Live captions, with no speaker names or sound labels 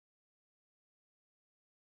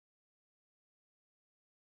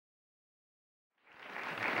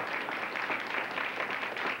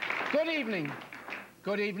Good evening.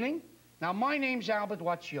 Good evening. Now, my name's Albert.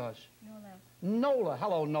 What's yours? Nola. Nola.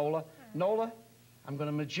 Hello, Nola. Nola, I'm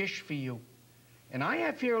going to magish for you. And I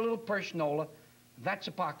have here a little purse, Nola. That's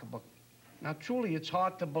a pocketbook. Now, truly, it's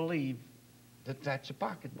hard to believe that that's a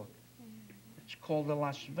pocketbook. It's called the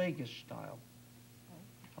Las Vegas style.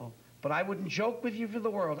 Oh, but I wouldn't joke with you for the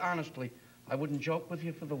world. Honestly, I wouldn't joke with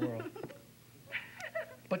you for the world.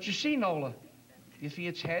 But you see, Nola, you see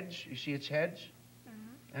its heads? You see its heads?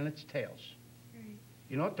 And its tails. Right.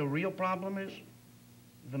 You know what the real problem is?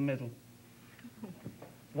 The middle.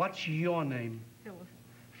 What's your name? Phyllis.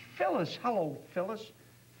 Phyllis. Hello, Phyllis.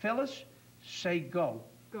 Phyllis, say go.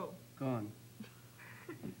 Go. Gone.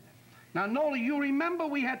 Now, Nola, you remember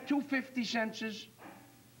we had 2 50 centses?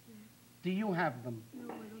 Do you have them?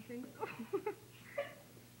 No, I don't think so.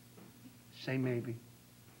 Say maybe.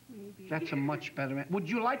 Maybe. That's a much better answer. Would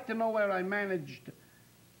you like to know where I managed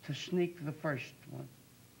to sneak the first one?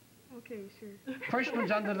 Okay, sure. First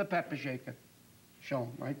one's under the pepper shaker. Show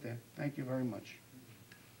 'em, right there. Thank you very much.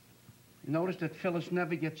 You notice that Phyllis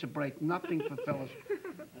never gets a break. Nothing for Phyllis.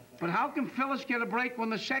 But how can Phyllis get a break when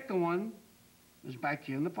the second one is back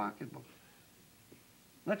here in the pocketbook?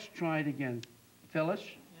 Let's try it again. Phyllis,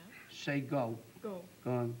 say go. Go.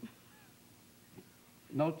 Gone.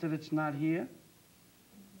 Note that it's not here.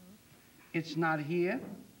 It's not here.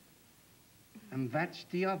 And that's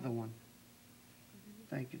the other one.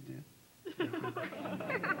 Thank you, dear. Thank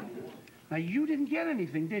you. Now, you didn't get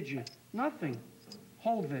anything, did you? Nothing.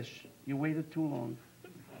 Hold this. You waited too long.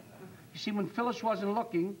 You see, when Phyllis wasn't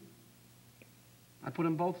looking, I put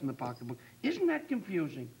them both in the pocketbook. Isn't that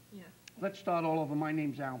confusing? Yeah. Let's start all over. My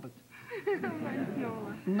name's Albert. Mine's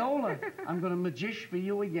Nola. Nola, I'm going to magish for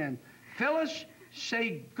you again. Phyllis,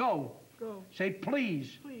 say go. Go. Say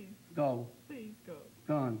please. Please. Go. Please go.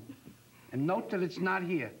 Gone. And note that it's not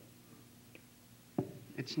here.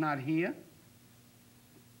 It's not here.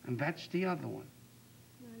 And that's the other one.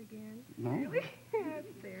 Not again. No? Really?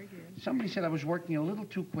 It's there again. Somebody said I was working a little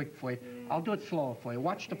too quick for you. Yeah. I'll do it slower for you.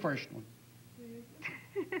 Watch the first one.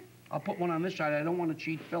 I'll put one on this side. I don't want to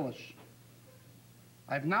cheat Phyllis.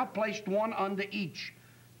 I've now placed one under each.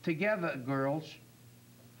 Together, girls.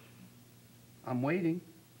 I'm waiting.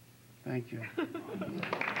 Thank you.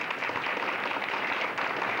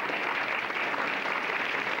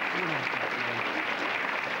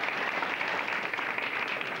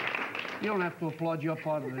 You don't have to applaud your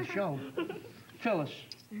part of the show. Phyllis,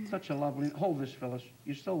 such a lovely... Hold this, Phyllis.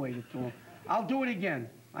 You still waited too long. I'll do it again.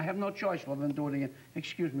 I have no choice other than do it again.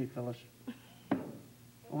 Excuse me, Phyllis.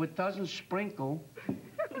 Oh, it doesn't sprinkle.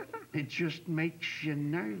 It just makes you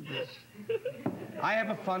nervous. I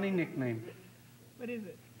have a funny nickname. What is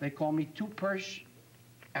it? They call me Two-Purse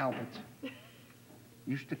Albert.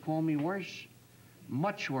 Used to call me worse,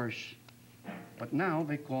 much worse. But now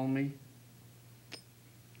they call me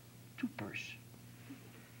Two-Purse.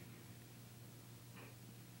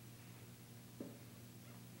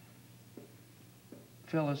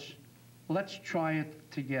 Phyllis, let's try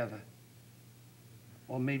it together.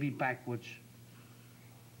 Or maybe backwards.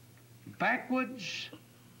 Backwards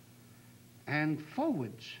and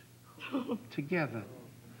forwards together.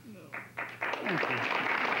 No. Thank you.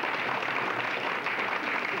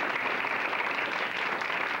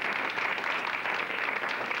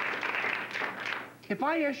 If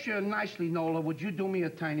I ask you nicely, Nola, would you do me a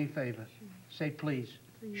tiny favor? Say please.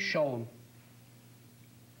 Please. Show him.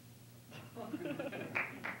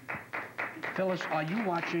 Phyllis, are you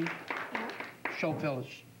watching? Yeah. Show Phyllis.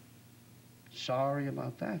 Sorry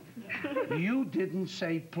about that. You didn't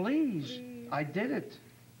say please. I did it.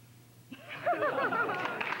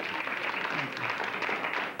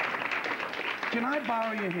 Can I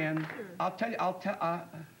borrow your hand? Sure. I'll tell you,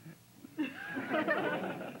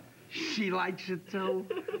 she likes it too.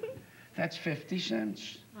 That's 50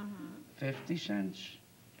 cents. 50 cents.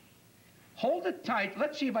 Hold it tight.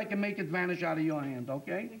 Let's see if I can make it vanish out of your hand,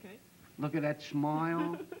 okay? Okay. Look at that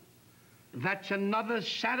smile. That's another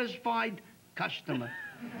satisfied customer.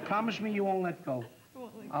 Promise me you won't let go.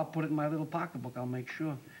 I'll put it in my little pocketbook. I'll make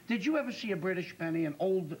sure. Did you ever see a British penny, an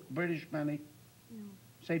old British penny? No.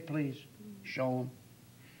 Say please. Show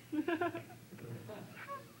them.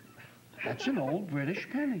 That's an old British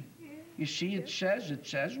penny. You see, it says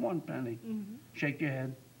 1 penny. Shake your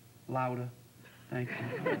head. Louder. Thank you.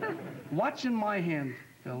 What's in my hand,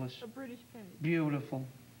 Phyllis? A British penny. Beautiful.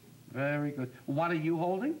 Very good. What are you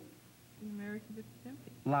holding? An American 50 cent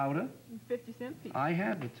piece. Louder. 50 cent piece. I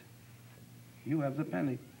have it. You have the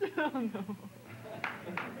penny. Oh, no.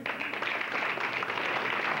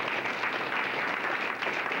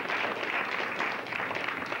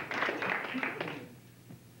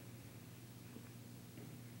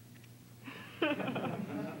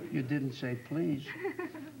 you didn't say please.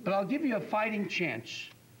 But I'll give you a fighting chance.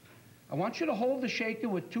 I want you to hold the shaker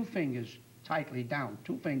with 2 fingers tightly down,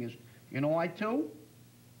 2 fingers. You know why 2?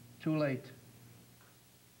 Too late.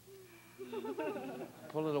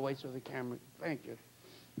 Pull it away so the camera, thank you.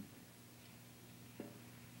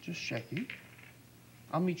 Just checking.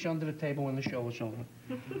 I'll meet you under the table when the show is over.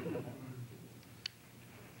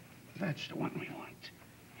 That's the one we want.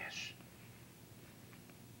 Yes.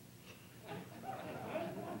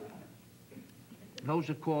 Those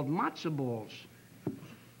are called matzo balls.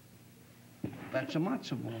 That's a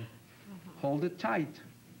matzo ball. Hold it tight.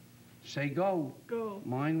 Say go. Go.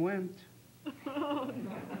 Mine went. Oh,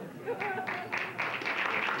 no.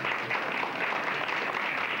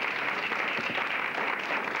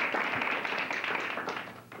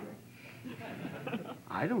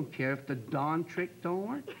 I don't care if the darn trick don't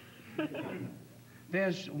work.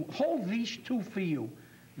 Hold these 2 for you.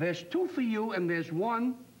 There's 2 for you, and there's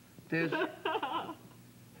 1. There's...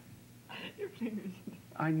 Your fingers.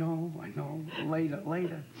 I know.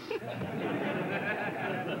 Later.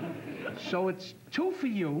 So it's 2 for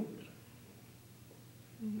you,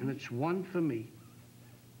 and it's 1 for me.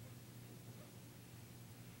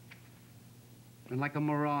 And like a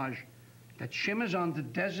mirage that shimmers on the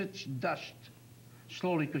desert's dust.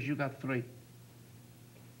 Slowly, because you got 3.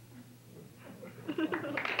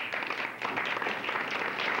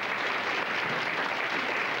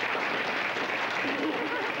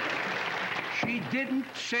 She didn't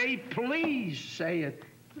say please. Say it.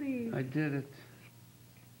 Please. I did it.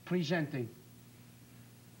 Presenting.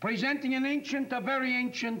 Presenting a very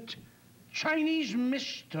ancient Chinese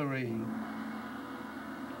mystery.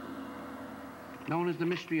 Known as the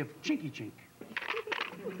mystery of Chinky Chink.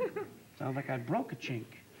 Sounds like I broke a chink.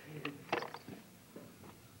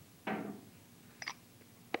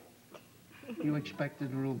 You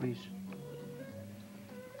expected rubies.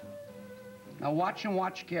 Now watch and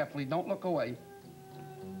watch carefully. Don't look away.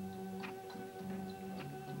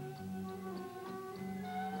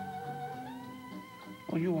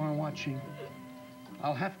 Oh, you aren't watching.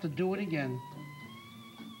 I'll have to do it again.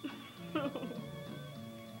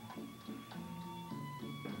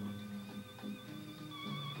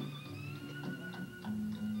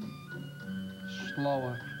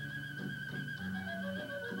 Slower.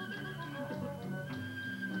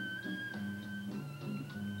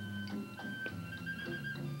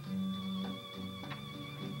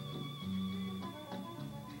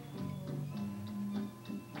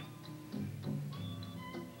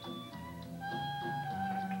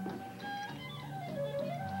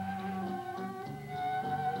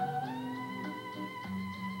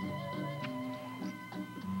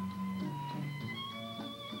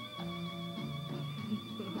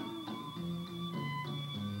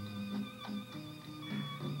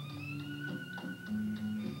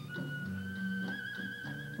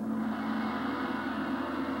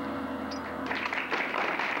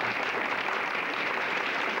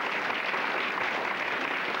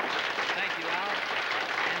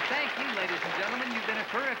 Ladies and gentlemen, you've been a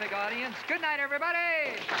terrific audience. Good night,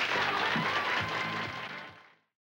 everybody.